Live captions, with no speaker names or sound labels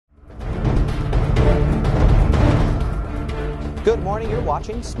Good morning, you're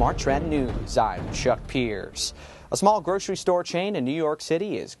watching Smart Trend News. I'm Chuck Pierce. A small grocery store chain in New York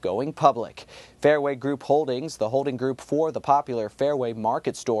City is going public. Fairway Group Holdings, the holding group for the popular Fairway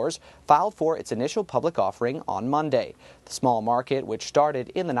Market stores, filed for its initial public offering on Monday. The small market, which started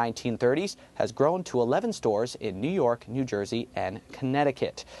in the 1930s, has grown to 11 stores in New York, New Jersey, and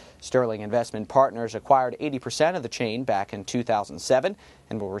Connecticut. Sterling Investment Partners acquired 80% of the chain back in 2007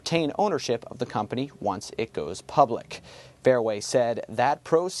 and will retain ownership of the company once it goes public. Fairway said that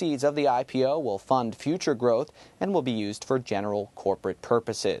proceeds of the IPO will fund future growth and will be used for general corporate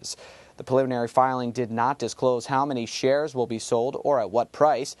purposes. The preliminary filing did not disclose how many shares will be sold or at what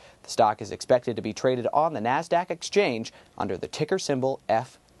price. The stock is expected to be traded on the NASDAQ exchange under the ticker symbol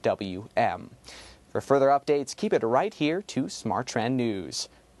FWM. For further updates, keep it right here to Smart Trend News.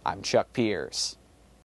 I'm Chuck Pierce.